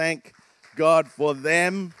Thank God for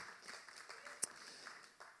them.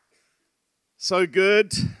 So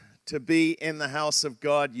good to be in the house of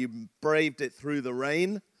God. You braved it through the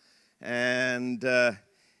rain. And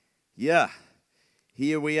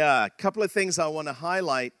here we are. A couple of things I want to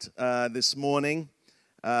highlight this morning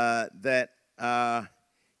that are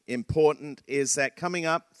important is that coming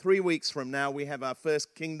up 3 weeks from now, we have our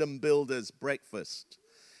first Kingdom Builders breakfast.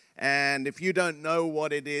 And if you don't know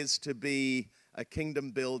what it is to be a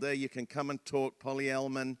kingdom builder, you can come and talk. Polly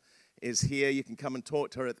Ellman is here. You can come and talk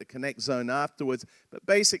to her at the Connect Zone afterwards. But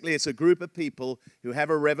basically, it's a group of people who have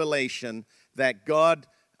a revelation that God,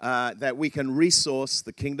 that we can resource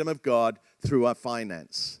the kingdom of God through our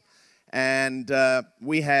finance. And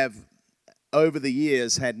we have, over the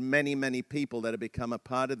years, had many, many people that have become a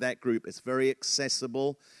part of that group. It's very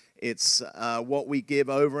accessible. It's what we give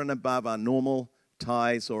over and above our normal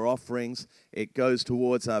tithes or offerings. It goes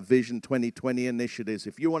towards our Vision 2020 initiatives.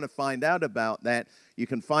 If you want to find out about that, you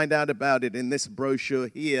can find out about it in this brochure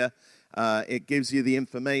here. It gives you the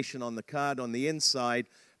information on the card on the inside,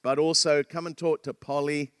 but also come and talk to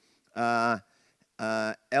Polly Ellman,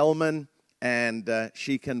 and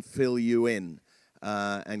she can fill you in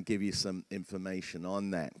and give you some information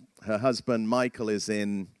on that. Her husband, Michael, is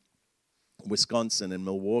in Wisconsin, in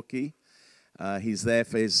Milwaukee. He's there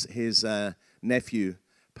for his nephew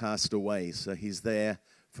passed away, so he's there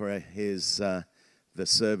for his the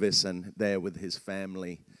service and there with his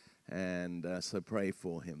family, and so pray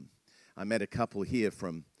for him. I met a couple here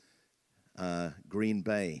from Green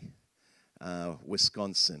Bay,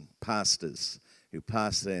 Wisconsin, pastors who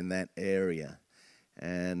pastor in that area,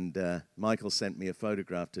 and Michael sent me a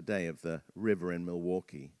photograph today of the river in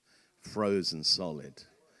Milwaukee, frozen solid,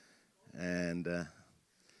 and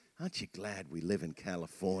aren't you glad we live in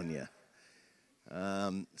California?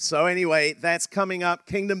 So anyway, that's coming up.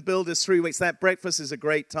 Kingdom Builders 3 weeks. That breakfast is a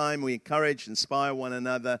great time. We encourage, inspire one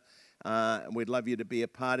another. And we'd love you to be a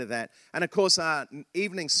part of that. And, of course, our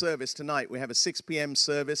evening service tonight, we have a 6 p.m.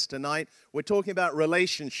 service tonight. We're talking about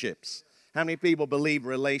relationships. How many people believe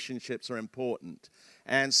relationships are important?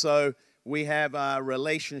 And so we have our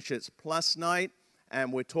Relationships Plus night,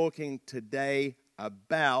 and we're talking today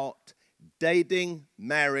about dating,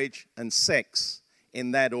 marriage, and sex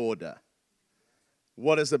in that order.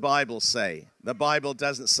 What does the Bible say? The Bible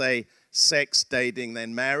doesn't say sex, dating,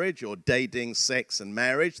 then marriage, or dating, sex, and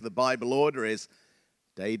marriage. The Bible order is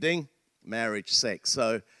dating, marriage, sex.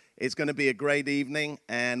 So it's going to be a great evening,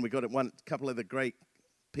 and we've got a couple of the great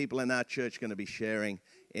people in our church going to be sharing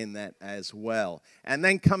in that as well. And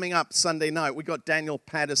then coming up Sunday night, we've got Daniel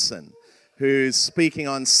Patterson, who's speaking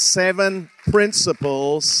on 7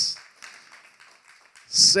 principles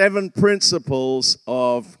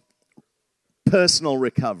of personal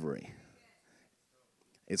recovery.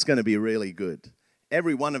 It's going to be really good.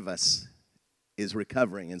 Every one of us is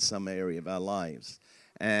recovering in some area of our lives.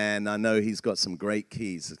 And I know he's got some great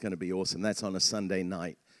keys. It's going to be awesome. That's on a Sunday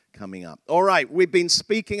night coming up. All right, we've been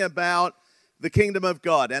speaking about the kingdom of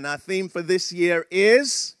God. And our theme for this year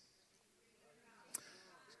is...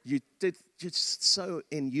 You did just so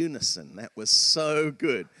in unison. That was so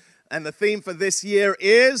good. And the theme for this year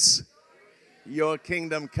is... Your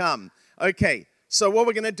kingdom come. Okay, so what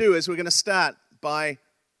we're going to do is we're going to start by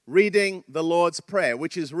reading the Lord's Prayer,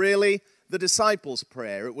 which is really the disciples'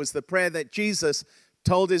 prayer. It was the prayer that Jesus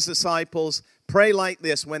told his disciples, pray like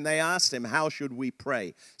this when they asked him, how should we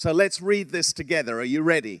pray? So let's read this together. Are you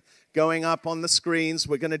ready? Going up on the screens,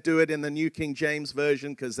 we're going to do it in the New King James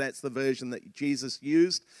Version because that's the version that Jesus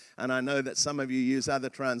used. And I know that some of you use other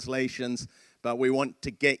translations, but we want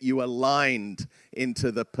to get you aligned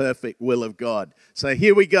into the perfect will of God. So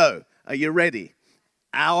here we go. Are you ready?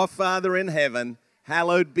 Our Father in heaven,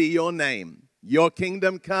 hallowed be your name. Your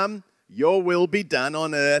kingdom come, your will be done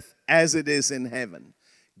on earth as it is in heaven.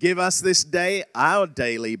 Give us this day our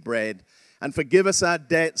daily bread, and forgive us our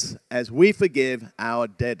debts as we forgive our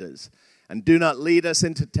debtors. And do not lead us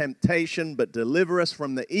into temptation, but deliver us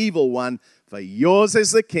from the evil one. For yours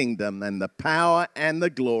is the kingdom and the power and the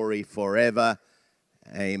glory forever.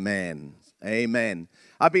 Amen. Amen.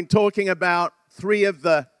 I've been talking about 3 of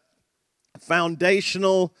the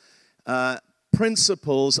foundational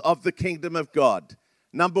principles of the kingdom of God.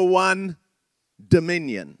 Number 1,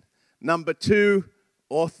 dominion. Number 2,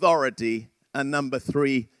 authority. And number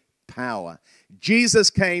 3, power. Jesus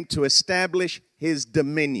came to establish his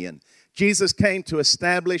dominion. Jesus came to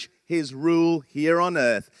establish his rule here on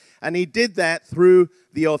earth. And he did that through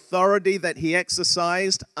the authority that he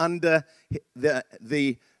exercised under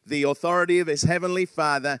the authority of his heavenly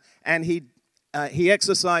Father. And he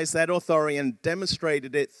exercised that authority and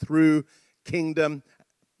demonstrated it through kingdom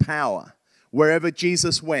power. Wherever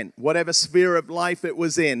Jesus went, whatever sphere of life it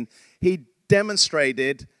was in, he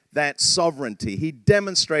demonstrated that sovereignty. He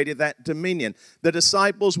demonstrated that dominion. The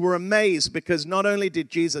disciples were amazed because not only did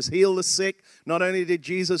Jesus heal the sick, not only did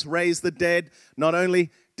Jesus raise the dead, not only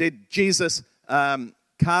did Jesus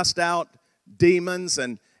cast out demons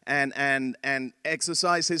and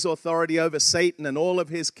exercise his authority over Satan and all of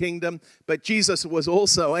his kingdom, but Jesus was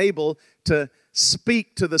also able to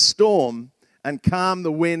speak to the storm and calm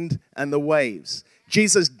the wind and the waves.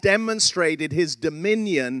 Jesus demonstrated his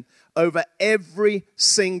dominion over every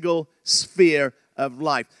single sphere of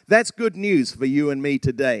life. That's good news for you and me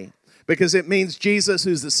today, because it means Jesus,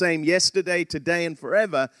 who's the same yesterday, today, and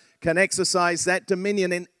forever, can exercise that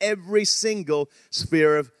dominion in every single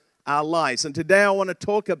sphere of our lives. And today I want to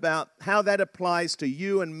talk about how that applies to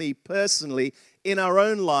you and me personally in our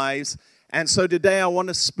own lives. And so today I want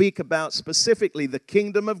to speak about specifically the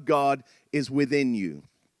kingdom of God is within you.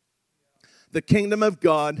 The kingdom of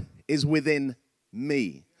God is within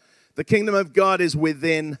me. The kingdom of God is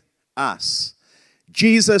within us.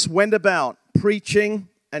 Jesus went about preaching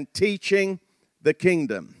and teaching the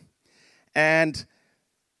kingdom. And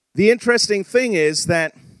the interesting thing is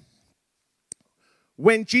that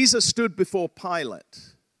when Jesus stood before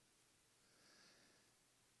Pilate,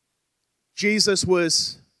 Jesus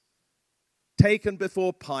was taken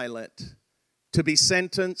before Pilate to be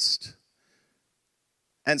sentenced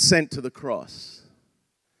and sent to the cross.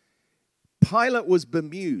 Pilate was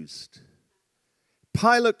bemused.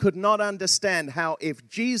 Pilate could not understand how, if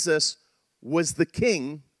Jesus was the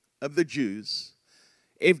king of the Jews,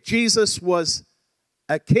 if Jesus was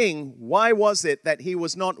a king, why was it that he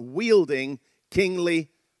was not wielding kingly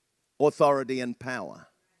authority and power?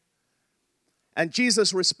 And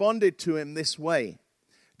Jesus responded to him this way.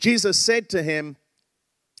 Jesus said to him,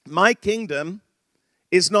 "My kingdom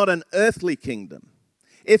is not an earthly kingdom.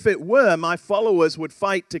 If it were, my followers would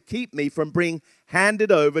fight to keep me from being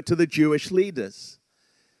handed over to the Jewish leaders.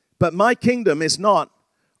 But my kingdom is not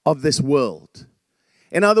of this world."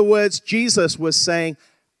 In other words, Jesus was saying,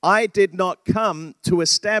 I did not come to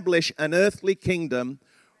establish an earthly kingdom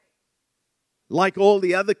like all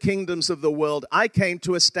the other kingdoms of the world. I came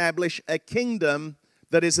to establish a kingdom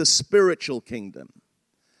that is a spiritual kingdom.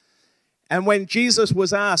 And when Jesus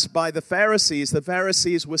was asked by the Pharisees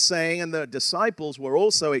were saying, and the disciples were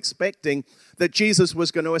also expecting, that Jesus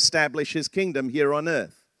was going to establish his kingdom here on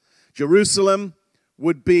earth. Jerusalem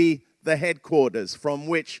would be the headquarters from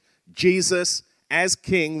which Jesus, as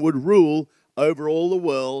king, would rule over all the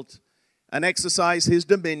world and exercise his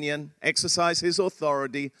dominion, exercise his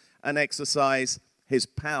authority, and exercise his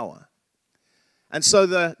power. And so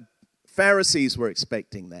the Pharisees were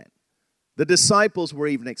expecting that. The disciples were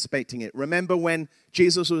even expecting it. Remember when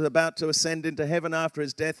Jesus was about to ascend into heaven after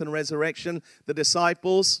his death and resurrection, the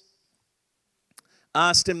disciples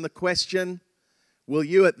asked him the question, will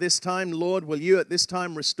you at this time, Lord, will you at this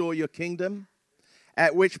time restore your kingdom?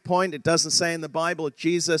 At which point, it doesn't say in the Bible,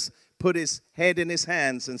 Jesus put his head in his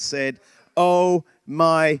hands and said, "Oh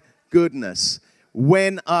my goodness,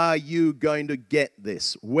 when are you going to get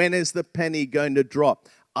this? When is the penny going to drop?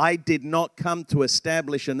 I did not come to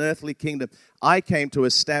establish an earthly kingdom. I came to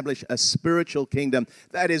establish a spiritual kingdom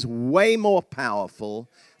that is way more powerful,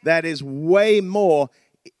 that is way more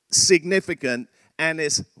significant, and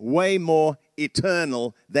is way more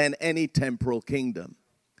eternal than any temporal kingdom."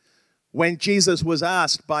 When Jesus was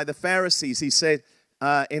asked by the Pharisees, he said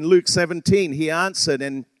in Luke 17, he answered,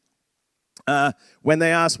 and when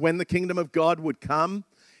they asked when the kingdom of God would come,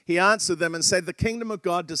 he answered them and said, the kingdom of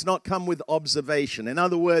God does not come with observation. In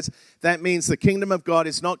other words, that means the kingdom of God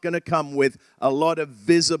is not going to come with a lot of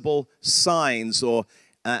visible signs or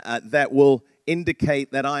that will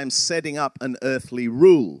indicate that I am setting up an earthly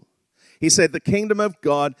rule. He said, the kingdom of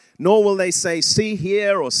God, nor will they say, see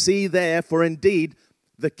here or see there, for indeed,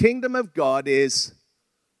 the kingdom of God is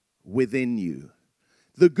within you.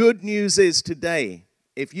 The good news is today,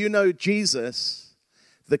 if you know Jesus,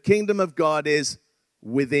 the kingdom of God is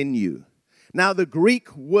within you. Now, the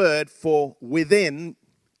Greek word for within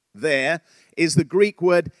there is the Greek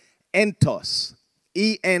word entos,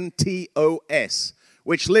 E-N-T-O-S,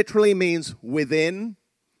 which literally means within,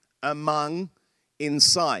 among,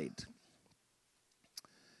 inside.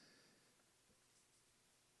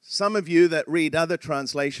 Some of you that read other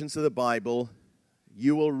translations of the Bible,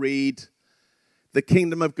 you will read, the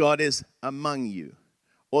kingdom of God is among you,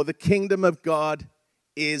 or the kingdom of God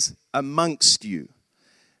is amongst you,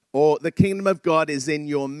 or the kingdom of God is in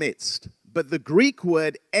your midst. But the Greek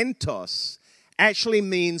word entos actually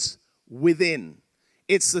means within.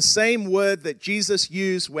 It's the same word that Jesus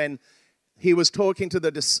used when he was talking to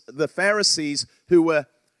the Pharisees who were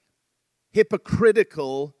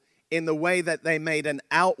hypocritical in the way that they made an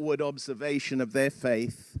outward observation of their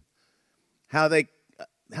faith, how they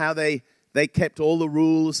kept all the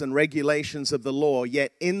rules and regulations of the law,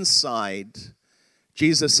 yet inside,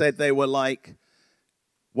 Jesus said they were like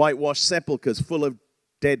whitewashed sepulchres full of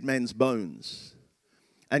dead men's bones.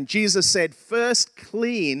 And Jesus said, first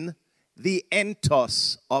clean the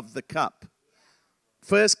entos of the cup.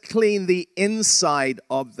 First clean the inside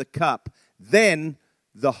of the cup. Then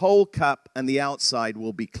the whole cup and the outside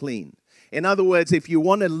will be clean. In other words, if you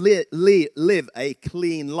want to live a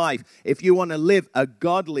clean life, if you want to live a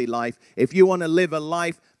godly life, if you want to live a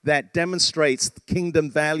life that demonstrates kingdom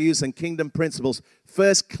values and kingdom principles,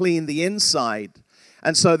 first clean the inside.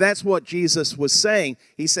 And so that's what Jesus was saying.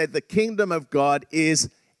 He said the kingdom of God is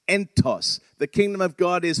entos. The kingdom of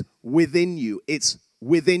God is within you. It's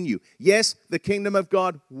within you. Yes, the kingdom of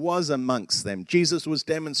God was amongst them. Jesus was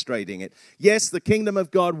demonstrating it. Yes, the kingdom of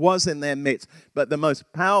God was in their midst. But the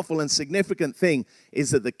most powerful and significant thing is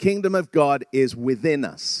that the kingdom of God is within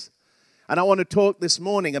us. And I want to talk this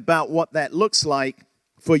morning about what that looks like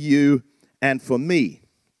for you and for me.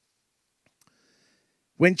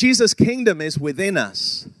 When Jesus' kingdom is within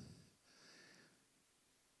us,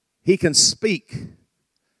 he can speak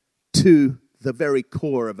to the very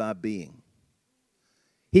core of our being.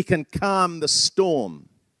 He can calm the storm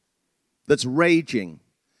that's raging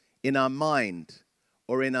in our mind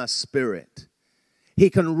or in our spirit. He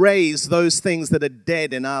can raise those things that are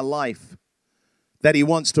dead in our life that he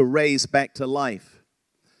wants to raise back to life.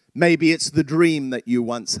 Maybe it's the dream that you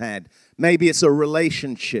once had. Maybe it's a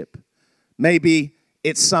relationship. Maybe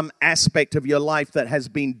it's some aspect of your life that has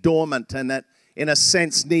been dormant and that, in a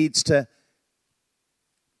sense, needs to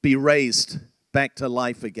be raised back to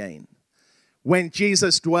life again. When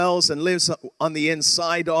Jesus dwells and lives on the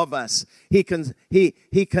inside of us, he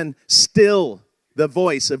can still the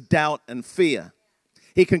voice of doubt and fear.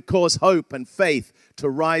 He can cause hope and faith to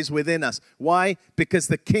rise within us. Why? Because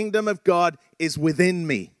the kingdom of God is within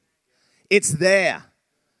me. It's there.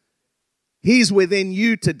 He's within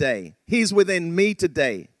you today. He's within me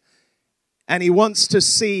today. And he wants to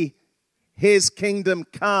see his kingdom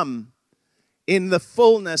come in the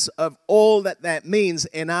fullness of all that means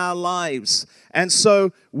in our lives. And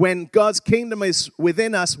so when God's kingdom is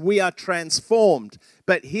within us, we are transformed.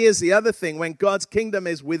 But here's the other thing. When God's kingdom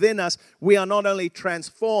is within us, we are not only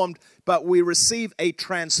transformed, but we receive a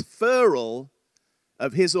transferal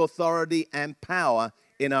of his authority and power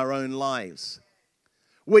in our own lives.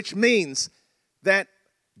 Which means that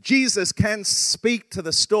Jesus can speak to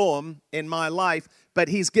the storm in my life, but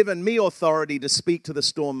he's given me authority to speak to the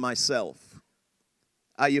storm myself.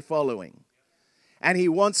 Are you following? And he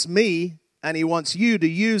wants me and he wants you to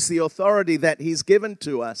use the authority that he's given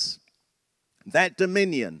to us, that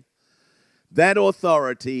dominion, that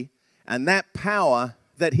authority, and that power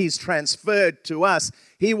that he's transferred to us.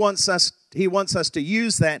 He wants us to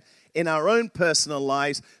use that in our own personal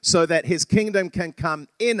lives so that his kingdom can come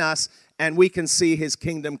in us and we can see his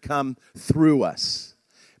kingdom come through us.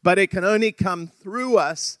 But it can only come through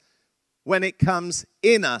us when it comes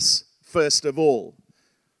in us first of all.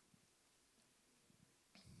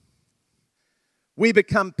 We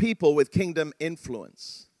become people with kingdom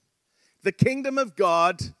influence. The kingdom of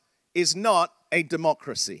God is not a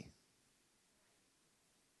democracy.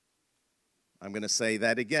 I'm going to say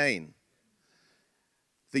that again.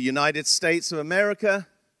 The United States of America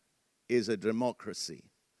is a democracy.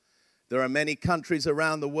 There are many countries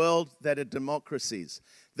around the world that are democracies.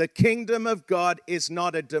 The kingdom of God is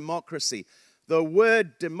not a democracy. The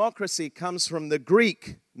word democracy comes from the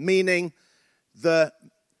Greek, meaning the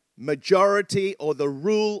majority or the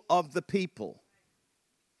rule of the people.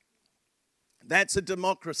 That's a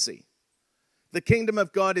democracy. The kingdom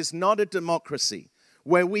of God is not a democracy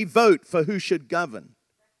where we vote for who should govern.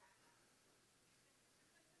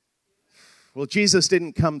 Well, Jesus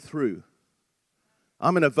didn't come through.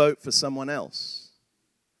 I'm going to vote for someone else.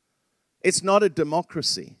 It's not a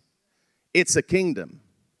democracy. It's a kingdom.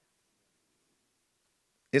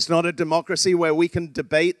 It's not a democracy where we can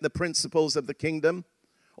debate the principles of the kingdom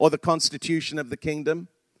or the constitution of the kingdom,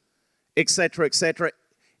 etc., etc.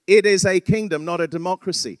 It is a kingdom, not a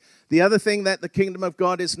democracy. The other thing that the kingdom of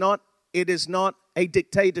God is not, it is not a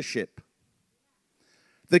dictatorship.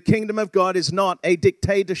 The kingdom of God is not a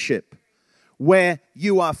dictatorship where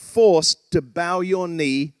you are forced to bow your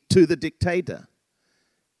knee to the dictator.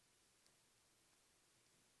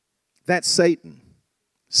 That's Satan.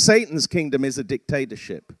 Satan's kingdom is a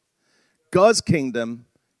dictatorship. God's kingdom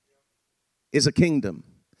is a kingdom.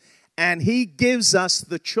 And he gives us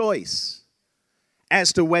the choice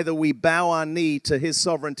as to whether we bow our knee to his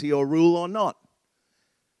sovereignty or rule or not.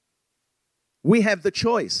 We have the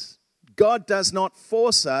choice. God does not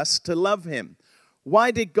force us to love him.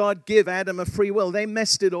 Why did God give Adam a free will? They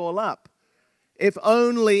messed it all up. If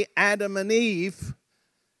only Adam and Eve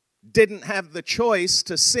didn't have the choice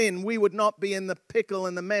to sin, we would not be in the pickle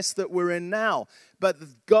and the mess that we're in now. But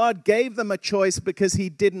God gave them a choice because he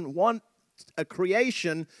didn't want a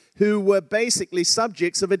creation who were basically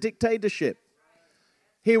subjects of a dictatorship.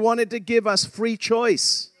 He wanted to give us free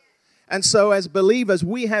choice. And so as believers,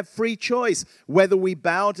 we have free choice whether we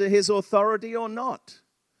bow to his authority or not,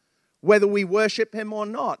 whether we worship him or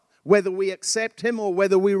not, whether we accept him or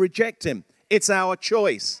whether we reject him. It's our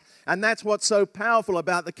choice. And that's what's so powerful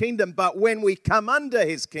about the kingdom. But when we come under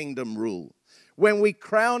his kingdom rule, when we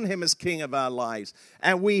crown him as king of our lives,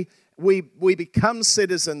 and we become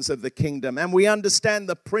citizens of the kingdom, and we understand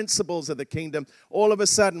the principles of the kingdom, all of a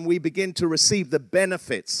sudden we begin to receive the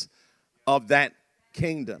benefits of that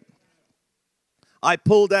kingdom. I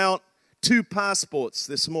pulled out 2 passports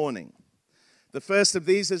this morning. The first of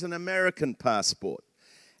these is an American passport,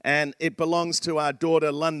 and it belongs to our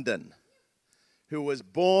daughter London, who was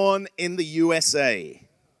born in the USA.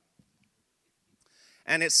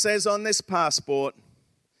 And it says on this passport,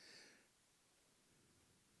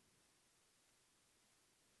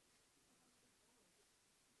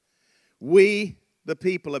 we, the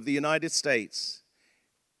people of the United States,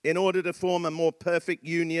 in order to form a more perfect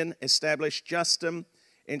union, establish justice,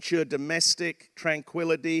 ensure domestic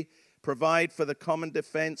tranquility, provide for the common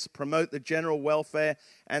defense, promote the general welfare,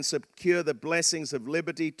 and secure the blessings of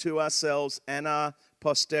liberty to ourselves and our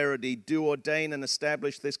posterity, do ordain and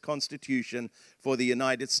establish this Constitution for the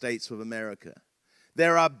United States of America.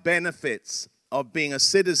 There are benefits of being a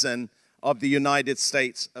citizen of the United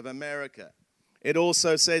States of America. It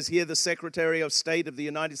also says here, the Secretary of State of the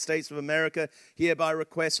United States of America hereby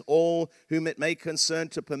requests all whom it may concern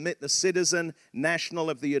to permit the citizen national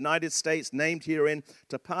of the United States named herein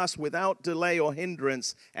to pass without delay or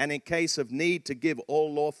hindrance, and in case of need to give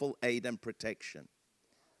all lawful aid and protection.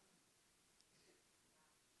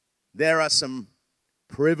 There are some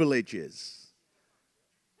privileges.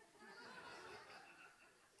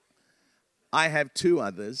 I have 2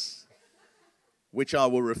 others, which I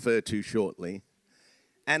will refer to shortly.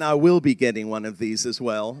 And I will be getting one of these as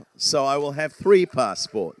well, so I will have 3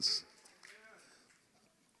 passports.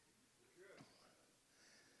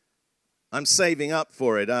 I'm saving up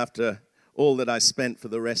for it after all that I spent for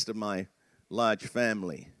the rest of my large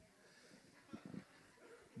family.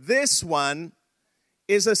 This one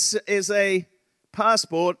is a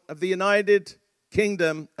passport of the United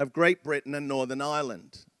Kingdom of Great Britain and Northern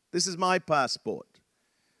Ireland. This is my passport.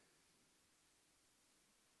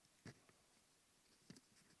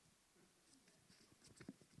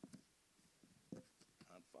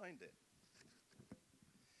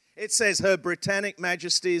 It says, Her Britannic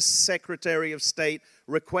Majesty's Secretary of State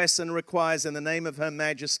requests and requires in the name of Her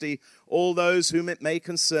Majesty all those whom it may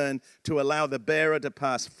concern to allow the bearer to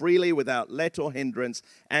pass freely without let or hindrance,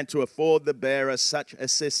 and to afford the bearer such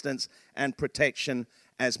assistance and protection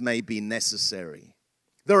as may be necessary.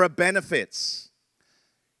 There are benefits.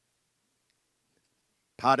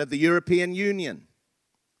 Part of the European Union.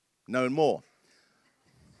 No more.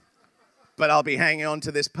 But I'll be hanging on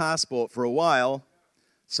to this passport for a while,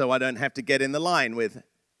 so I don't have to get in the line with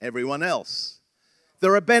everyone else.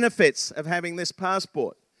 There are benefits of having this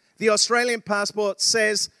passport. The Australian passport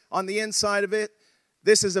says on the inside of it,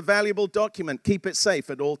 this is a valuable document. Keep it safe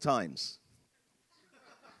at all times.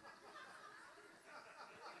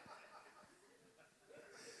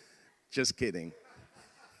 Just kidding.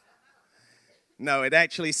 No, it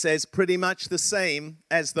actually says pretty much the same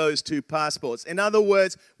as those 2 passports. In other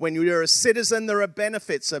words, when you're a citizen, there are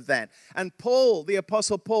benefits of that. And Paul, the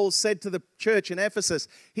Apostle Paul, said to the church in Ephesus,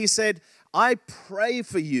 he said, I pray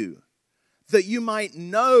for you that you might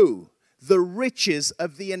know the riches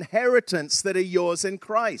of the inheritance that are yours in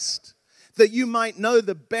Christ, that you might know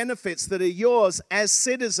the benefits that are yours as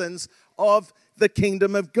citizens of the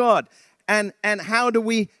kingdom of God. And how do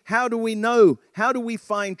we know? How do we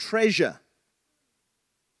find treasure?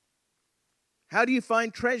 How do you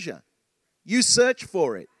find treasure? You search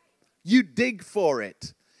for it. You dig for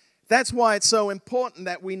it. That's why it's so important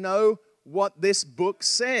that we know what this book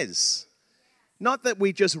says. Not that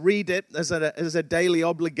we just read it as a daily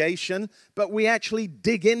obligation, but we actually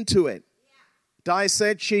dig into it. Di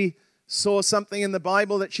said she saw something in the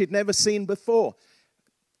Bible that she'd never seen before.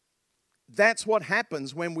 That's what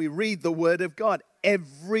happens when we read the Word of God.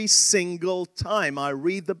 Every single time I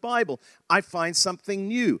read the Bible, I find something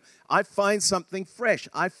new. I find something fresh.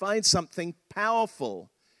 I find something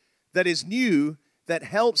powerful that is new that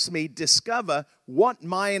helps me discover what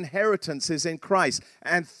my inheritance is in Christ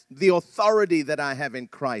and the authority that I have in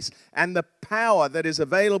Christ and the power that is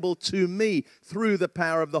available to me through the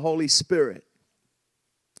power of the Holy Spirit.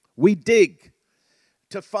 We dig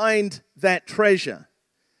to find that treasure.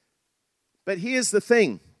 But here's the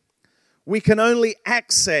thing. We can only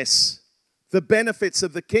access the benefits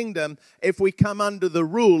of the kingdom if we come under the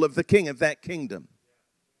rule of the king of that kingdom.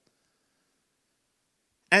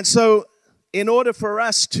 And so, in order for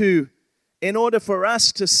us to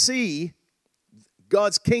see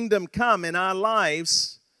God's kingdom come in our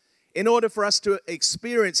lives, in order for us to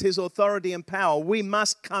experience His authority and power, we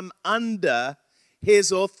must come under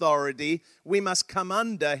His authority. We must come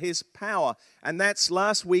under His power. And that's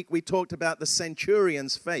last week we talked about the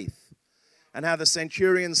centurion's faith. And how the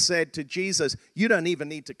centurion said to Jesus, you don't even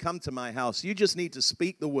need to come to my house. You just need to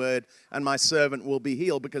speak the word and my servant will be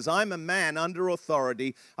healed. Because I'm a man under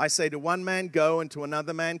authority. I say to one man go and to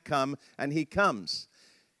another man come, and he comes.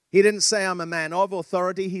 He didn't say I'm a man of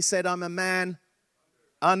authority. He said I'm a man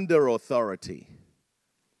under authority.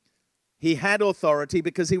 He had authority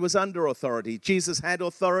because he was under authority. Jesus had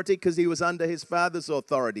authority because he was under his Father's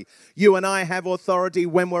authority. You and I have authority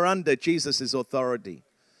when we're under Jesus' authority.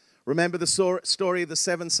 Remember the story of the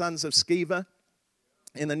 7 sons of Sceva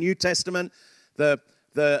in the New Testament? In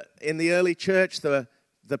the early church, the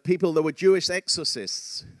people that were Jewish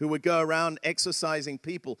exorcists who would go around exorcising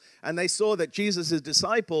people, and they saw that Jesus'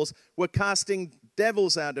 disciples were casting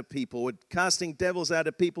devils out of people,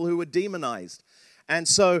 who were demonized. And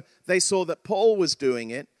so they saw that Paul was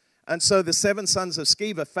doing it, and so the 7 sons of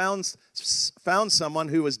Sceva found someone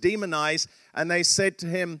who was demonized, and they said to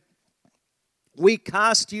him, we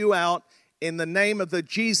cast you out in the name of the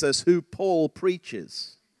Jesus who Paul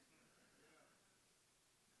preaches.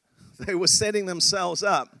 They were setting themselves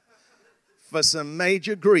up for some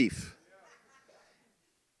major grief.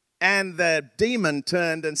 And the demon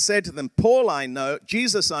turned and said to them, Paul I know,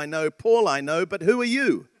 Jesus I know, Paul I know, but who are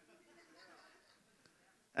you?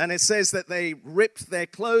 And it says that they ripped their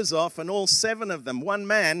clothes off, and all 7 of them, one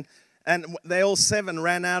man, and they all 7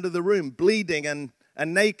 ran out of the room, bleeding and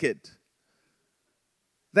naked.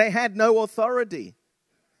 They had no authority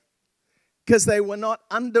because they were not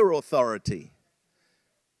under authority.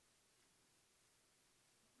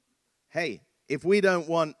 Hey, if we don't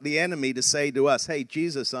want the enemy to say to us, hey,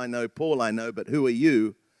 Jesus I know, Paul I know, but who are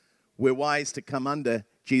you? We're wise to come under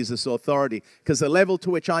Jesus' authority. Because the level to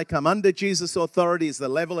which I come under Jesus' authority is the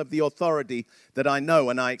level of the authority that I know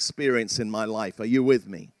and I experience in my life. Are you with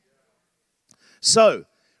me? So,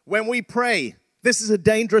 when we pray, this is a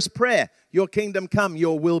dangerous prayer. Your kingdom come,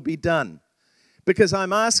 your will be done. Because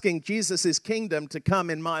I'm asking Jesus' kingdom to come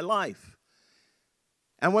in my life.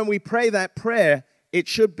 And when we pray that prayer, it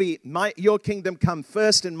should be your kingdom come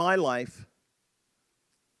first in my life,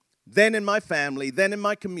 then in my family, then in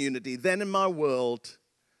my community, then in my world.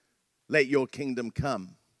 Let your kingdom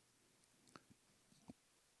come.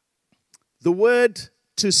 The word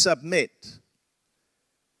to submit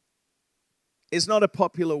is not a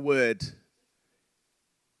popular word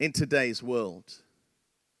in today's world.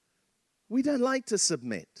 We don't like to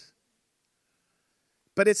submit.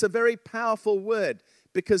 But it's a very powerful word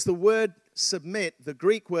because the word submit, the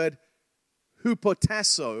Greek word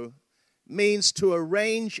hupotasso, means to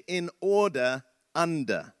arrange in order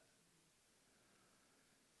under.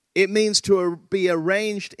 It means to be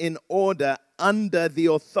arranged in order under the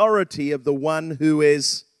authority of the one who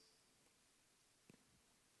is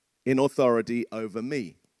in authority over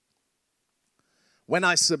me. When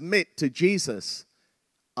I submit to Jesus,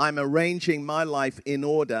 I'm arranging my life in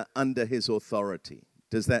order under his authority.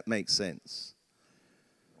 Does that make sense?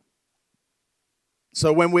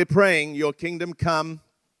 So when we're praying, your kingdom come,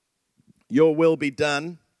 your will be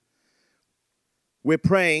done, we're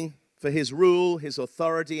praying for his rule, his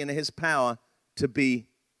authority, and his power to be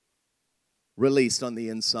released on the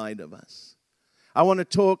inside of us. I want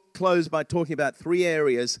to close by talking about 3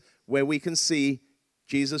 areas where we can see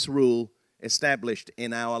Jesus' rule established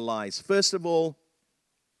in our lives. First of all,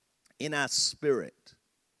 in our spirit.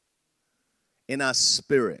 In our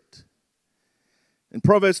spirit. In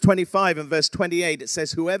Proverbs 25 and verse 28, it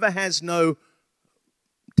says,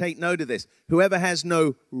 take note of this, whoever has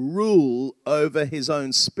no rule over his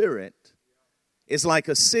own spirit is like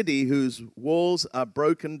a city whose walls are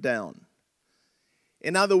broken down.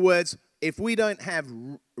 In other words, if we don't have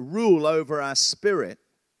rule over our spirit,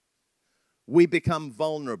 we become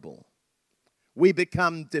vulnerable. We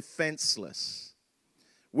become defenseless.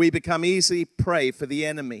 We become easy prey for the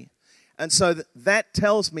enemy. And so that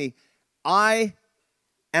tells me I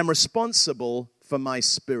am responsible for my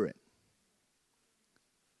spirit.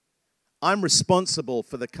 I'm responsible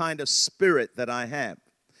for the kind of spirit that I have.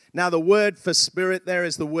 Now, the word for spirit there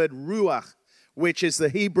is the word ruach, which is the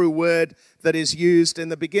Hebrew word that is used in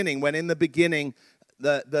the beginning, when in the beginning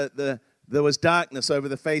there was darkness over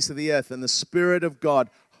the face of the earth, and the Spirit of God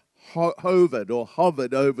hovered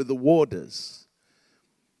over the waters.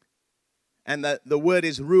 And the word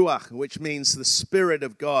is ruach, which means the Spirit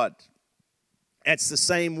of God. It's the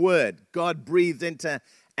same word. God breathed into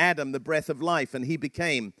Adam the breath of life, and he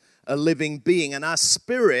became a living being. And our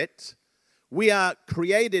spirit, we are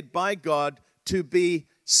created by God to be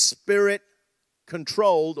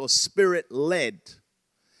spirit-controlled or spirit-led.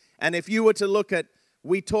 And if you were to look at,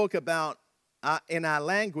 we talk about, in our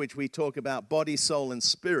language, we talk about body, soul, and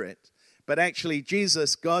spirit. But actually,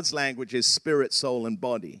 Jesus, God's language is spirit, soul, and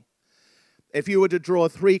body. If you were to draw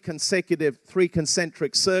three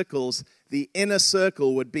concentric circles, the inner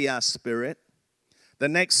circle would be our spirit, the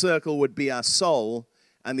next circle would be our soul,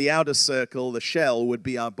 and the outer circle, the shell, would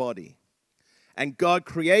be our body. And God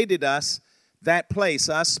created us, that place,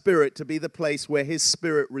 our spirit, to be the place where His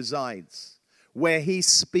Spirit resides, where He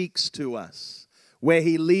speaks to us, where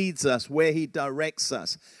He leads us, where He directs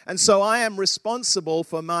us. And so I am responsible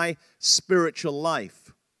for my spiritual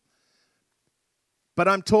life. But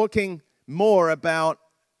I'm talking more about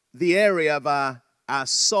the area of our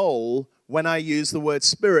soul when I use the word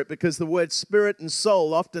spirit, because the word spirit and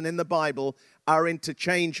soul often in the Bible are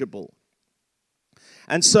interchangeable.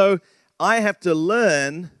 And so I have to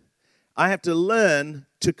learn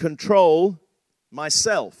to control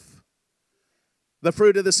myself. The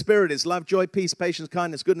fruit of the Spirit is love, joy, peace, patience,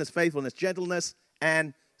 kindness, goodness, faithfulness, gentleness,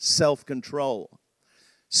 and self-control.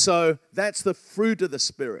 So that's the fruit of the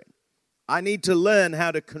Spirit. I need to learn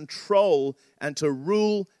how to control and to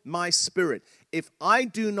rule my spirit. If I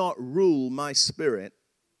do not rule my spirit,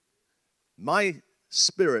 my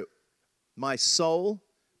soul,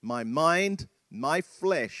 my mind, my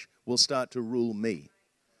flesh will start to rule me.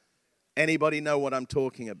 Anybody know what I'm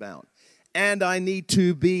talking about? And I need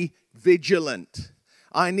to be vigilant.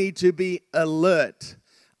 I need to be alert.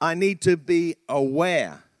 I need to be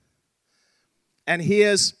aware. And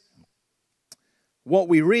here's what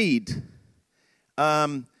we read.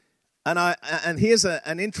 And here's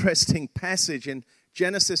an interesting passage in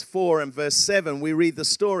Genesis 4 and verse 7. We read the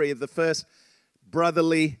story of the first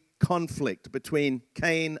brotherly conflict between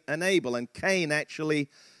Cain and Abel. And Cain actually,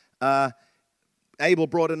 Abel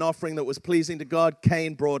brought an offering that was pleasing to God.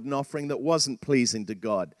 Cain brought an offering that wasn't pleasing to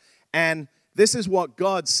God. And this is what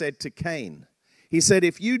God said to Cain. He said,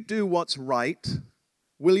 if you do what's right,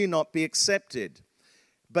 will you not be accepted?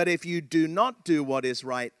 But if you do not do what is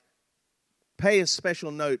right, pay a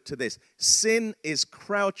special note to this. Sin is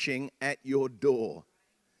crouching at your door.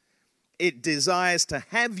 It desires to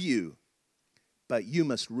have you, but you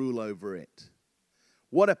must rule over it.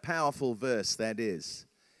 What a powerful verse that is.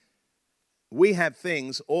 We have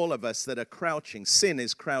things, all of us, that are crouching. Sin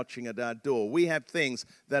is crouching at our door. We have things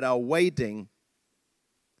that are waiting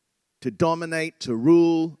to dominate, to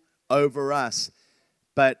rule over us.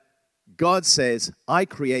 But God says, I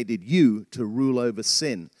created you to rule over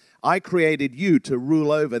sin. I created you to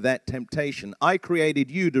rule over that temptation. I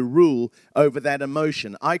created you to rule over that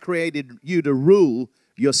emotion. I created you to rule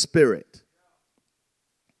your spirit.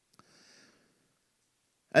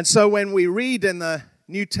 And so when we read in the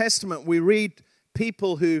New Testament, we read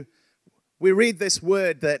this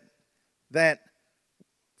word that,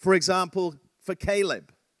 for example, for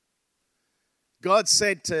Caleb, God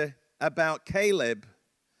said about Caleb,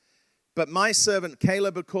 but my servant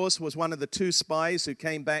Caleb, of course, was one of the two spies who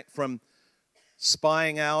came back from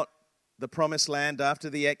spying out the promised land after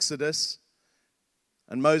the Exodus.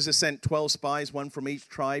 And Moses sent 12 spies, one from each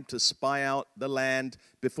tribe, to spy out the land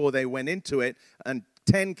before they went into it. And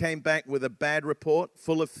 10 came back with a bad report,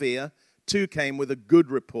 full of fear. 2 came with a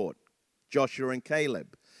good report, Joshua and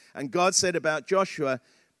Caleb. And God said about Joshua,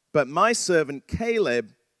 but my servant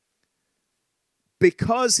Caleb,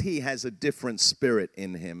 because he has a different spirit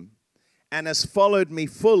in him, and has followed me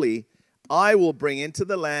fully, I will bring into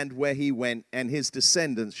the land where he went, and his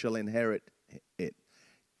descendants shall inherit it.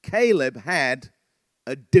 Caleb had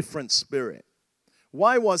a different spirit.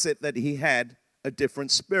 Why was it that he had a different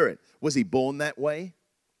spirit? Was he born that way?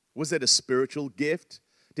 Was it a spiritual gift?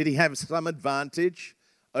 Did he have some advantage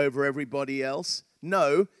over everybody else?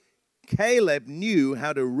 No. Caleb knew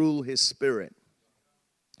how to rule his spirit.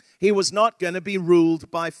 He was not going to be ruled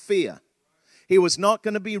by fear. He was not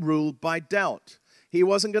going to be ruled by doubt. He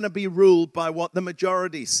wasn't going to be ruled by what the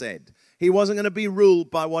majority said. He wasn't going to be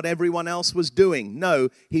ruled by what everyone else was doing. No,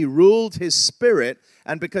 he ruled his spirit,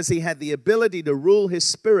 and because he had the ability to rule his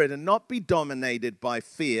spirit and not be dominated by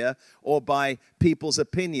fear or by people's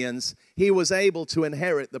opinions, he was able to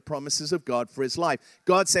inherit the promises of God for his life.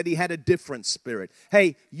 God said he had a different spirit.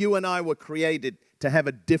 Hey, you and I were created to have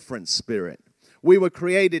a different spirit. We were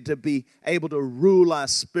created to be able to rule our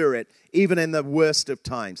spirit even in the worst of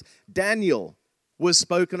times. Daniel was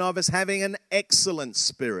spoken of as having an excellent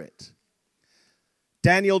spirit.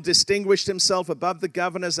 Daniel distinguished himself above the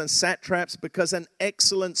governors and satraps because an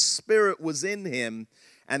excellent spirit was in him,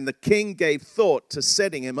 and the king gave thought to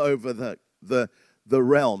setting him over the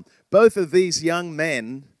realm. Both of these young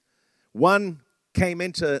men, one came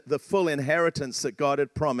into the full inheritance that God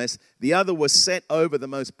had promised. The other was set over the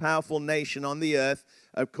most powerful nation on the earth.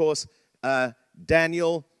 Of course,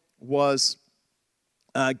 Daniel was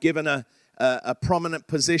given a prominent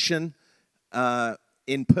position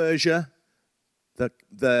in Persia.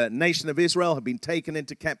 The nation of Israel had been taken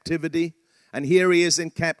into captivity, and here he is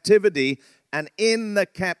in captivity, and in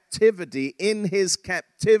his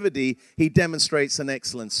captivity, he demonstrates an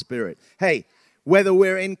excellent spirit. Hey, whether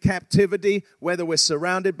we're in captivity, whether we're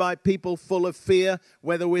surrounded by people full of fear,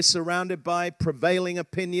 whether we're surrounded by prevailing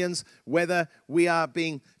opinions, whether we are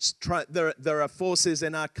there are forces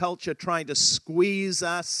in our culture trying to squeeze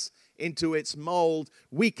us into its mold,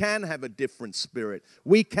 we can have a different spirit.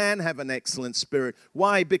 We can have an excellent spirit.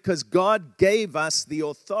 Why? Because God gave us the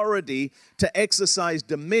authority to exercise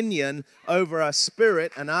dominion over our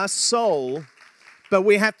spirit and our soul, but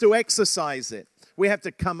we have to exercise it. We have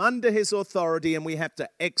to come under his authority, and we have to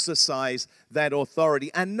exercise that authority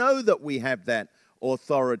and know that we have that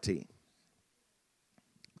authority.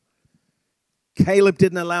 Caleb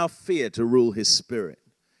didn't allow fear to rule his spirit.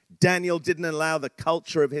 Daniel didn't allow the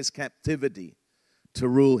culture of his captivity to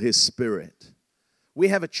rule his spirit. We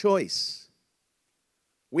have a choice.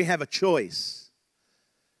 We have a choice.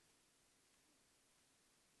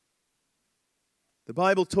 The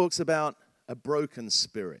Bible talks about a broken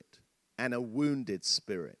spirit and a wounded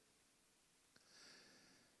spirit.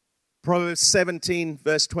 Proverbs 17,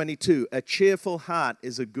 verse 22, a cheerful heart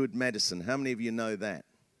is a good medicine. How many of you know that?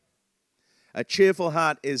 A cheerful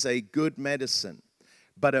heart is a good medicine.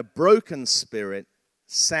 But a broken spirit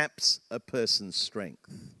saps a person's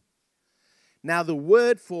strength. Now, the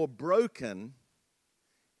word for broken,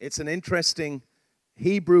 it's an interesting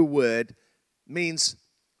Hebrew word, means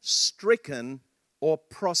stricken or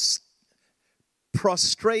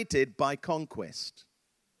prostrated by conquest.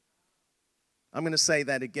 I'm going to say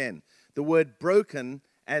that again. The word broken,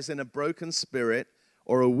 as in a broken spirit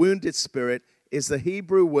or a wounded spirit, is the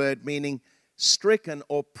Hebrew word meaning stricken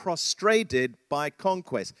or prostrated by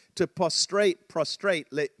conquest. To prostrate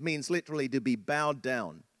means literally to be bowed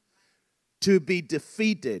down, to be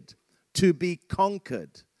defeated, to be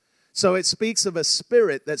conquered. So it speaks of a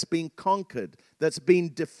spirit that's been conquered, that's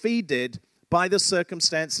been defeated by the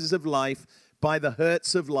circumstances of life, by the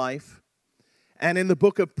hurts of life. And in the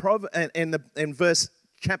book of in verse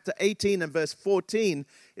chapter 18 and verse 14,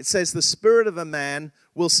 it says, the spirit of a man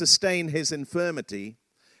will sustain his infirmity,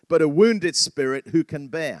 but a wounded spirit who can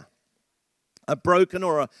bear. A broken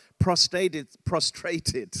or a prostrated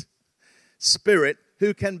spirit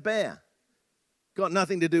who can bear. Got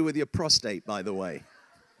nothing to do with your prostate, by the way.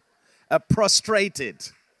 A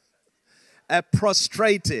prostrated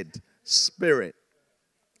spirit.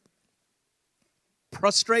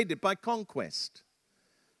 Prostrated by conquest.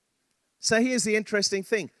 So here's the interesting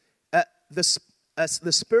thing.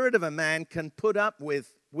 The spirit of a man can put up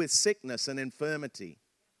with sickness and infirmity.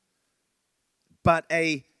 But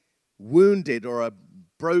a wounded or a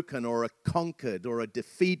broken or a conquered or a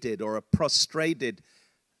defeated or a prostrated,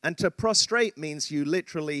 and to prostrate means you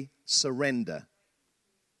literally surrender.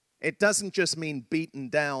 It doesn't just mean beaten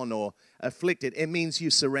down or afflicted. It means you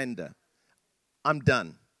surrender. I'm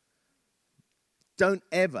done. Don't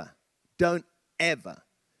ever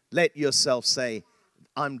let yourself say,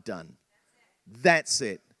 I'm done. That's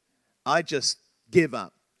it. I just give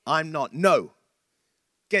up. I'm not. No.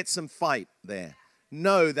 Get some fight there.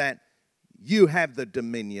 Know that you have the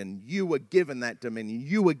dominion. You were given that dominion.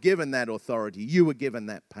 You were given that authority. You were given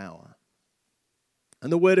that power. And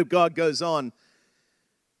the Word of God goes on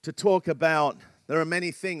to talk about, there are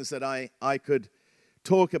many things that I could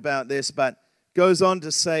talk about this, but goes on to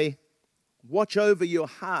say, watch over your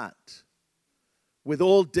heart with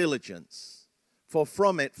all diligence, for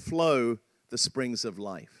from it flow the springs of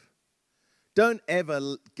life. Don't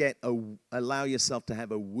ever allow yourself to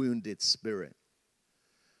have a wounded spirit.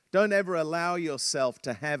 Don't ever allow yourself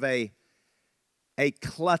to have a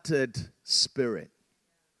cluttered spirit.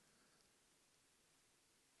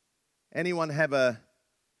 Anyone have a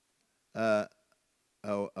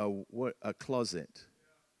closet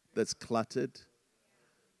that's cluttered?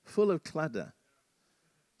 Full of clutter.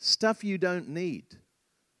 Stuff you don't need.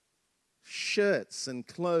 Shirts and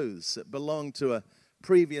clothes that belong to a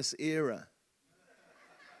previous era.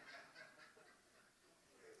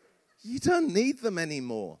 You don't need them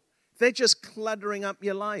anymore. They're just cluttering up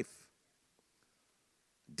your life.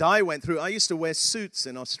 I used to wear suits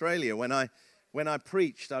in Australia. When I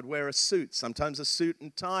preached, I'd wear a suit, sometimes a suit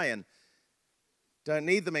and tie, and don't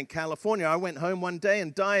need them in California. I went home one day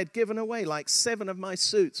and Di had given away like 7 of my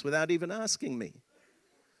suits without even asking me.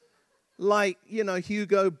 Like,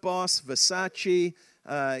 Hugo Boss, Versace,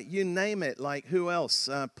 you name it. Like, who else?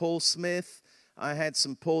 Paul Smith. I had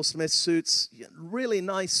some Paul Smith suits, really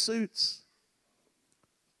nice suits.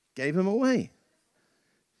 Gave them away.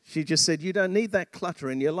 She just said, you don't need that clutter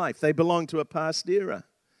in your life. They belong to a past era.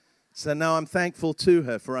 So now I'm thankful to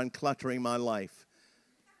her for uncluttering my life.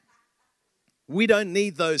 We don't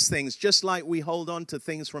need those things, just like we hold on to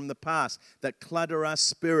things from the past that clutter our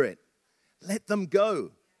spirit. Let them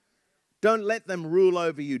go. Don't let them rule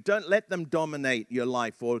over you. Don't let them dominate your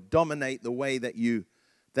life or dominate the way that you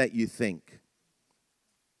think.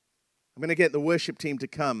 I'm going to get the worship team to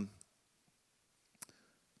come.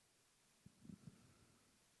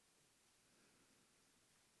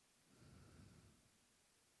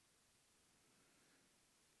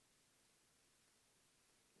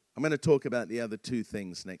 I'm going to talk about the other 2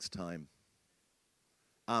 things next time.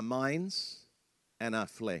 Our minds and our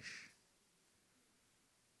flesh.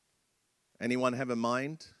 Anyone have a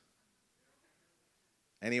mind?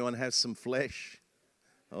 Anyone have some flesh?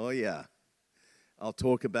 Oh, yeah. I'll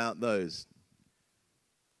talk about those.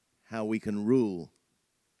 How we can rule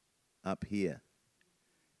up here.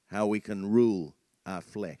 How we can rule our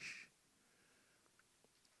flesh.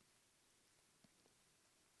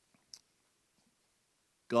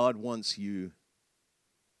 God wants you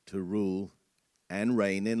to rule and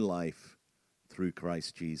reign in life through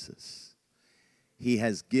Christ Jesus. He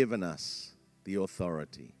has given us the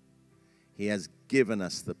authority. He has given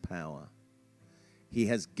us the power. He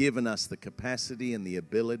has given us the capacity and the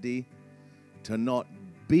ability to not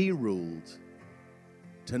be ruled,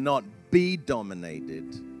 to not be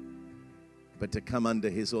dominated, but to come under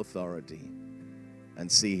His authority and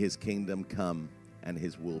see His kingdom come and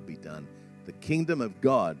His will be done. The kingdom of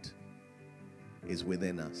God is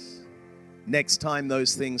within us. Next time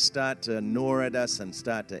those things start to gnaw at us and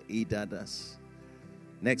start to eat at us,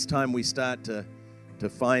 next time we start to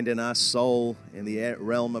find in our soul, in the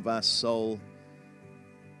realm of our soul,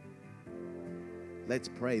 let's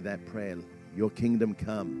pray that prayer. Your kingdom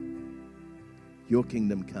come. Your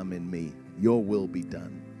kingdom come in me. Your will be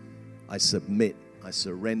done. I submit. I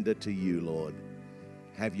surrender to you, Lord.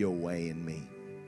 Have your way in me.